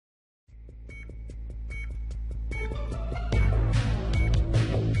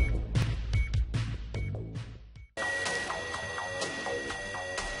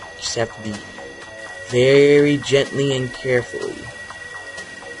just have to be very gently and carefully.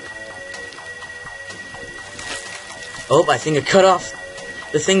 Oh, I think I cut off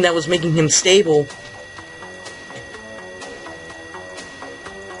the thing that was making him stable.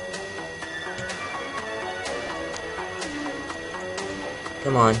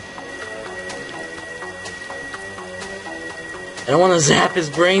 Come on. I don't want to zap his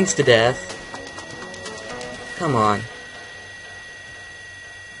brains to death. Come on.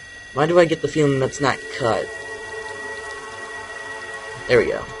 Why do I get the feeling that's not cut? There we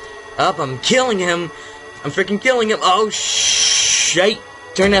go. Up, I'm killing him. I'm freaking killing him. Oh, shite.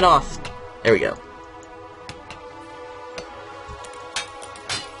 Turn that off. There we go.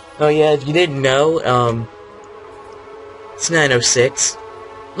 Oh, yeah, if you didn't know, it's 9:06.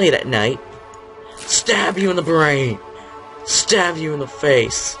 Late at night. Stab you in the brain. Stab you in the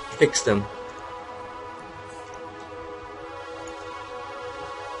face. Fix them.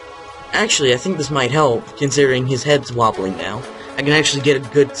 Actually, I think this might help, considering his head's wobbling now. I can actually get a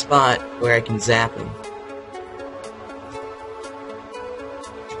good spot where I can zap him.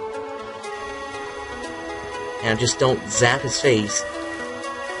 Now, just don't zap his face.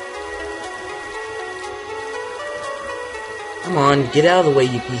 Come on, get out of the way,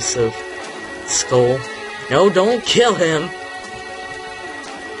 you piece of skull. No, don't kill him!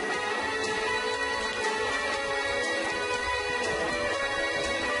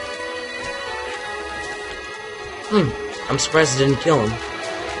 I'm surprised it didn't kill him.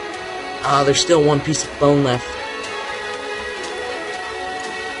 Ah, there's still one piece of bone left.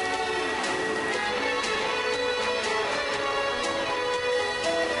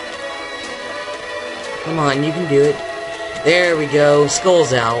 Come on, you can do it. There we go,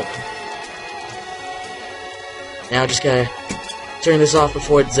 skull's out. Now just gotta turn this off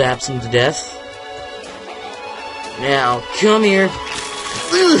before it zaps him to death. Now, come here.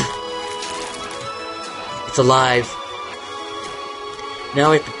 Ugh. It's alive.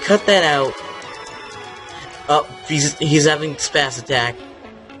 Now we have to cut that out. Oh, he's having a spaz attack.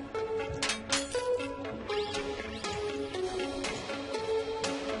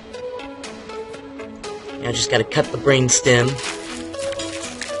 Now just gotta cut the brain stem.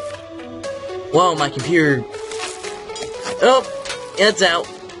 Whoa, my computer. Oh, it's out.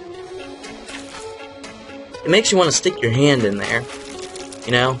 It makes you want to stick your hand in there.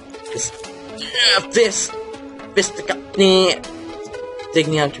 You know? Just fist.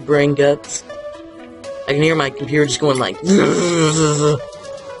 Taking out your brain guts. I can hear my computer just going like 9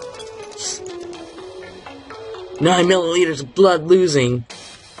 milliliters of blood losing.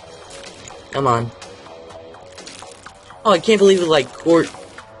 Come on. Oh, I can't believe it, like,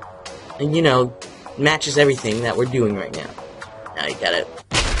 you know, matches everything that we're doing right now. Now you got it.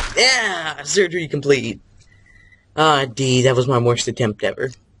 Yeah! Surgery complete. Ah, D, that was my worst attempt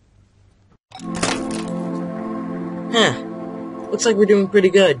ever. Huh. Looks like we're doing pretty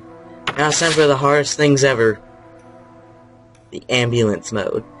good. Now it's time for the hardest things ever. The ambulance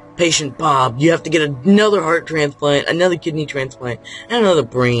mode. Patient Bob, you have to get another heart transplant, another kidney transplant, and another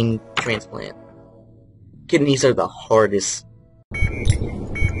brain transplant. Kidneys are the hardest.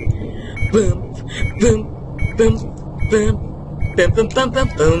 Boom, boom, boom, boom, boom, boom, boom, boom,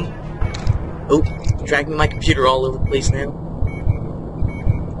 boom. Oh, dragging my computer all over the place now.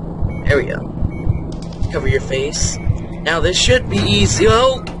 There we go. Cover your face. Now this should be easy.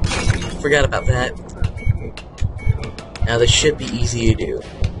 Oh! Forgot about that. Now this should be easy to do.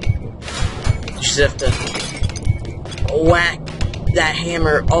 You just have to whack that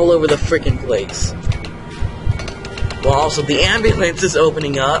hammer all over the frickin' place. Well, also the ambulance is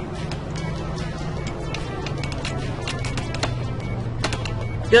opening up.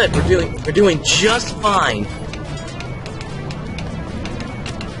 Good, we're doing just fine.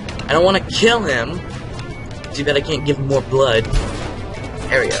 I don't want to kill him. Too bad I can't give him more blood.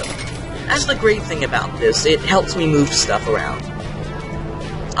 There we go. That's the great thing about this. It helps me move stuff around.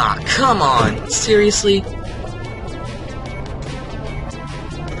 Ah, come on. Seriously?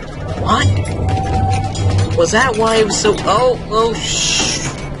 What? Was that why it was so... Oh, shh.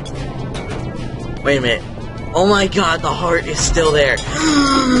 Wait a minute. Oh my god, the heart is still there.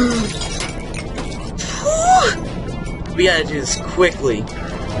 We gotta do this quickly.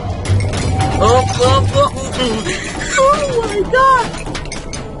 Oh my god!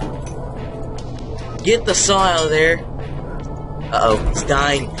 Get the saw out of there. Uh-oh, he's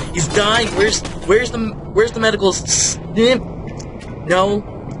dying. He's dying. Where's the medical snip? No.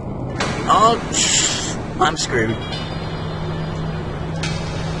 Oh, I'm screwed.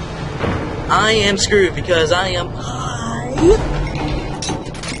 I am screwed because I am high.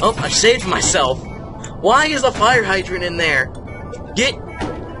 Oh, I saved myself. Why is the fire hydrant in there?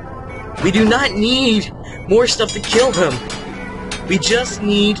 We do not need more stuff to kill him. We just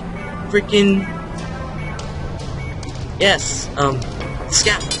need freaking... Yes,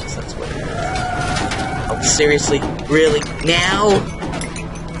 scaffolds, that's what it is. Oh, seriously? Really? Now?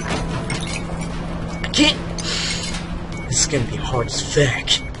 I can't... This is gonna be hard as fuck.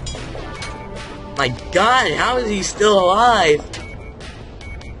 My god, how is he still alive?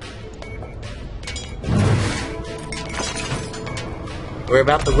 We're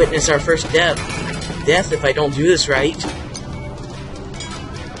about to witness our first death. Death if I don't do this right.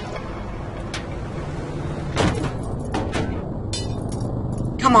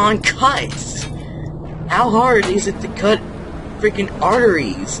 Come on, cut! How hard is it to cut freaking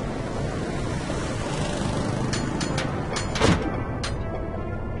arteries?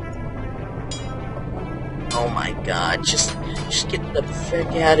 Oh my god, just get the frick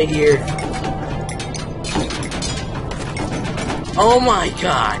out of here. Oh my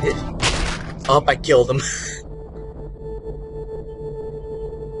god! Oh, I killed him.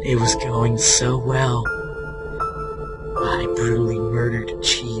 It was going so well. I brutally murdered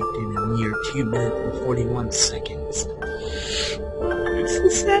achieved in a mere 2 minutes and 41 seconds. It's the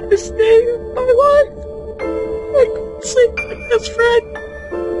saddest day of my life. I couldn't save my best friend.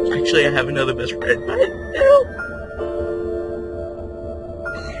 Actually, I have another best friend, but no.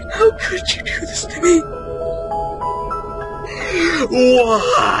 How could you do this to me?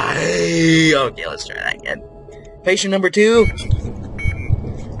 Why? Okay, let's try that again. Patient number 2.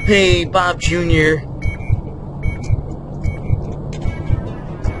 Hey, Bob Jr.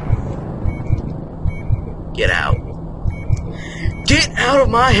 Get out. Get out of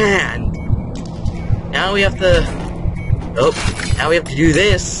my hand! Now we have to... Oh, now we have to do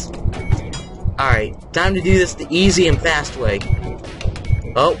this. Alright, time to do this the easy and fast way.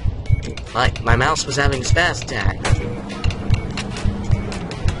 Oh, my mouse was having a spaz attack.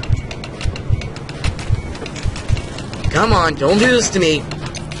 Come on, don't do this to me.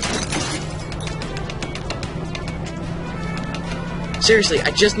 Seriously,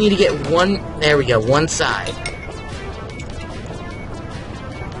 I just need to get one... There we go, one side.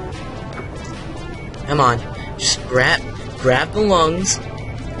 Come on, just grab the lungs.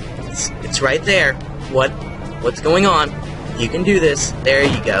 It's right there. What's going on? You can do this. There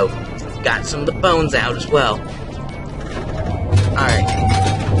you go. Got some of the bones out as well. Alright.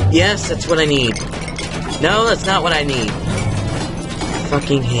 Yes, that's what I need. No, that's not what I need.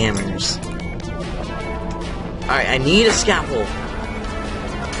 Fucking hammers. Alright, I need a scalpel.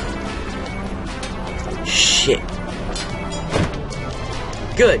 Shit.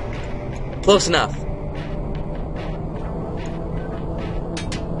 Good. Close enough.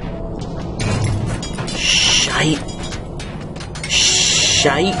 Shite.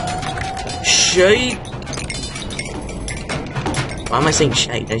 Shite. Shite. Why am I saying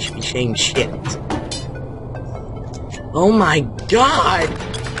shite? I should be saying shit. Oh my god!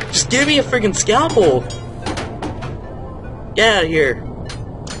 Just give me a freaking scalpel! Get out of here.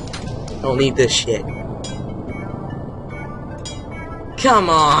 Don't need this shit. Come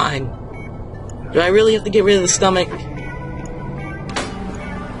on! Do I really have to get rid of the stomach?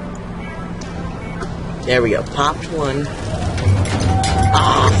 There we go. Popped one.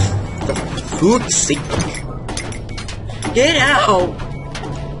 Ah! For food's sake. Get out!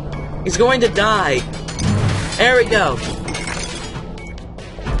 He's going to die. There we go.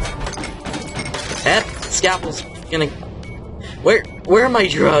 That scalpel's gonna... Where are my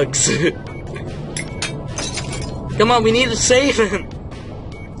drugs? Come on, we need to save him.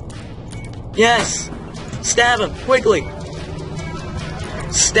 Yes. Stab him, quickly.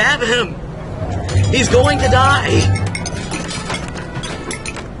 Stab him. He's going to die.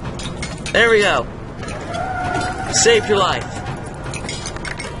 There we go. Saved your life.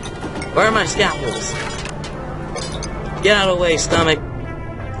 Where are my scalpels? Get out of the way, stomach.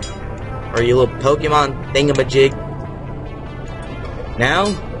 Or you little Pokemon thingamajig.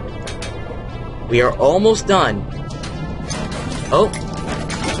 Now, we are almost done. Oh.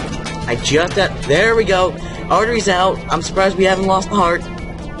 I just got... There we go. Artery's out. I'm surprised we haven't lost the heart.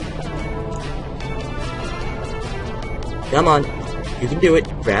 Come on. You can do it.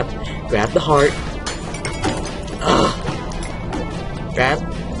 Grab the heart. Ugh. Grab.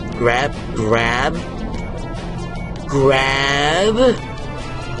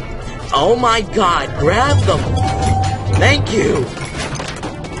 Oh my god, grab them! Thank you!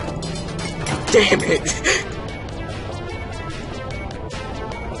 Damn it!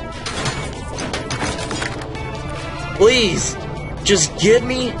 Please, just give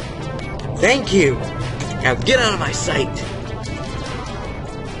me... Thank you! Now get out of my sight!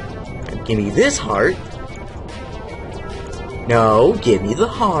 Now give me this heart. No, give me the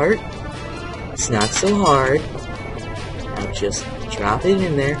heart. It's not so hard. Now just drop it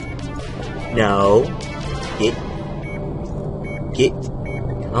in there. No. Get.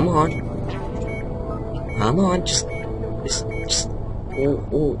 Come on. Come on. Just.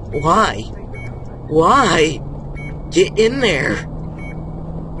 Why? Why? Get in there.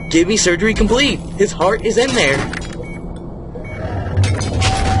 Give me surgery complete. His heart is in there.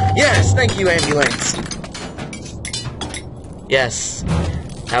 Yes, thank you, ambulance. Yes,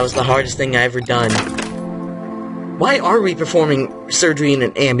 that was the hardest thing I ever done. Why are we performing surgery in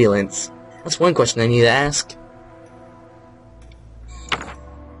an ambulance? That's one question I need to ask.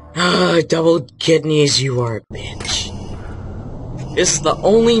 Double kidneys, you are a bitch. This is the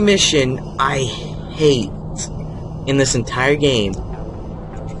only mission I hate in this entire game.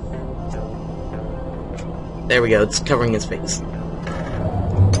 There we go, it's covering his face.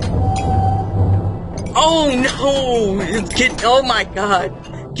 Oh no! Oh my god!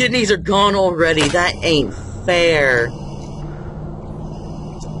 Kidneys are gone already, that ain't fair.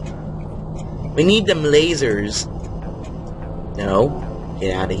 We need them lasers. No.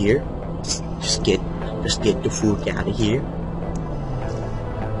 Get out of here. Just get the fuck out of here.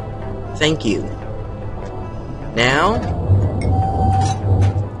 Thank you. Now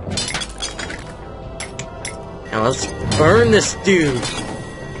let's burn this dude.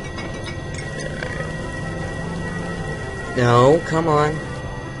 No, come on.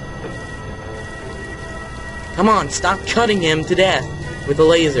 Come on, stop cutting him to death with a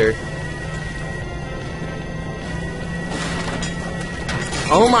laser.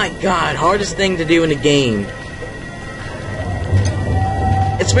 Oh my god, hardest thing to do in a game.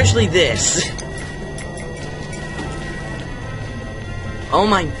 Especially this. Oh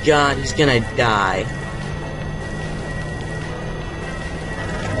my god, he's gonna die.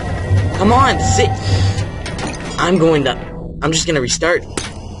 Come on, sit. I'm just gonna restart.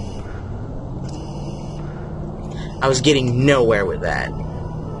 I was getting nowhere with that.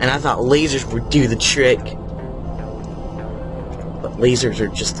 And I thought lasers would do the trick. But lasers are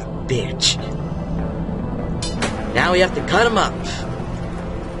just a bitch. Now we have to cut him up.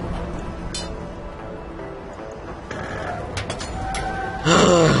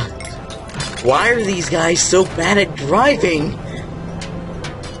 Why are these guys so bad at driving?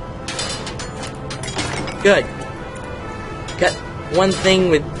 Good. Cut one thing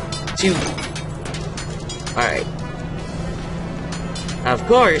with two. Alright. Of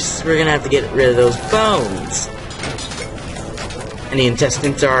course, we're gonna have to get rid of those bones. And the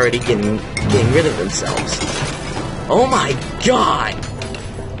intestines are already getting rid of themselves. Oh my god!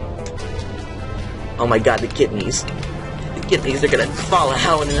 Oh my god, the kidneys. The kidneys are gonna fall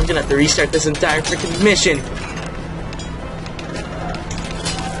out and I'm gonna have to restart this entire freaking mission.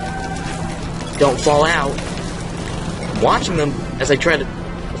 Don't fall out. I'm watching them as I try to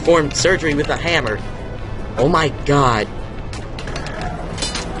perform surgery with a hammer. Oh my god.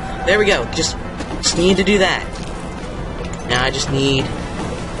 There we go. Just need to do that. Now I just need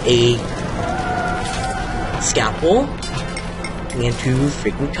a scalpel and to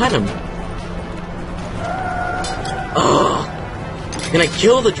freaking cut him. Oh, I'm gonna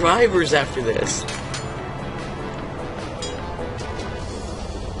kill the drivers after this.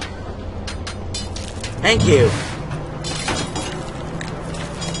 Thank you.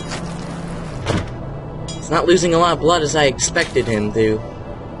 It's not losing a lot of blood as I expected him to.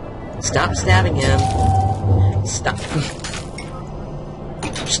 Stop stabbing him. Stop.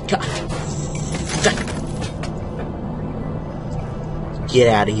 Just cut. Get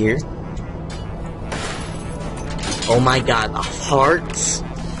out of here. Oh my god, the hearts.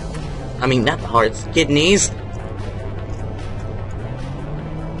 I mean, not the hearts, kidneys.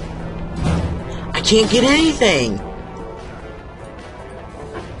 I can't get anything.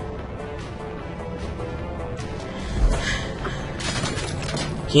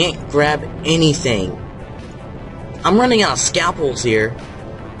 Can't grab anything. I'm running out of scalpels here.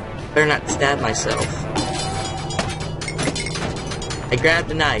 Better not stab myself. I grabbed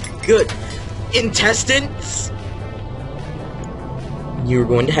a knife. Good. Intestines? You're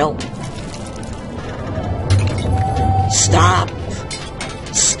going to help. Stop.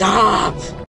 Stop.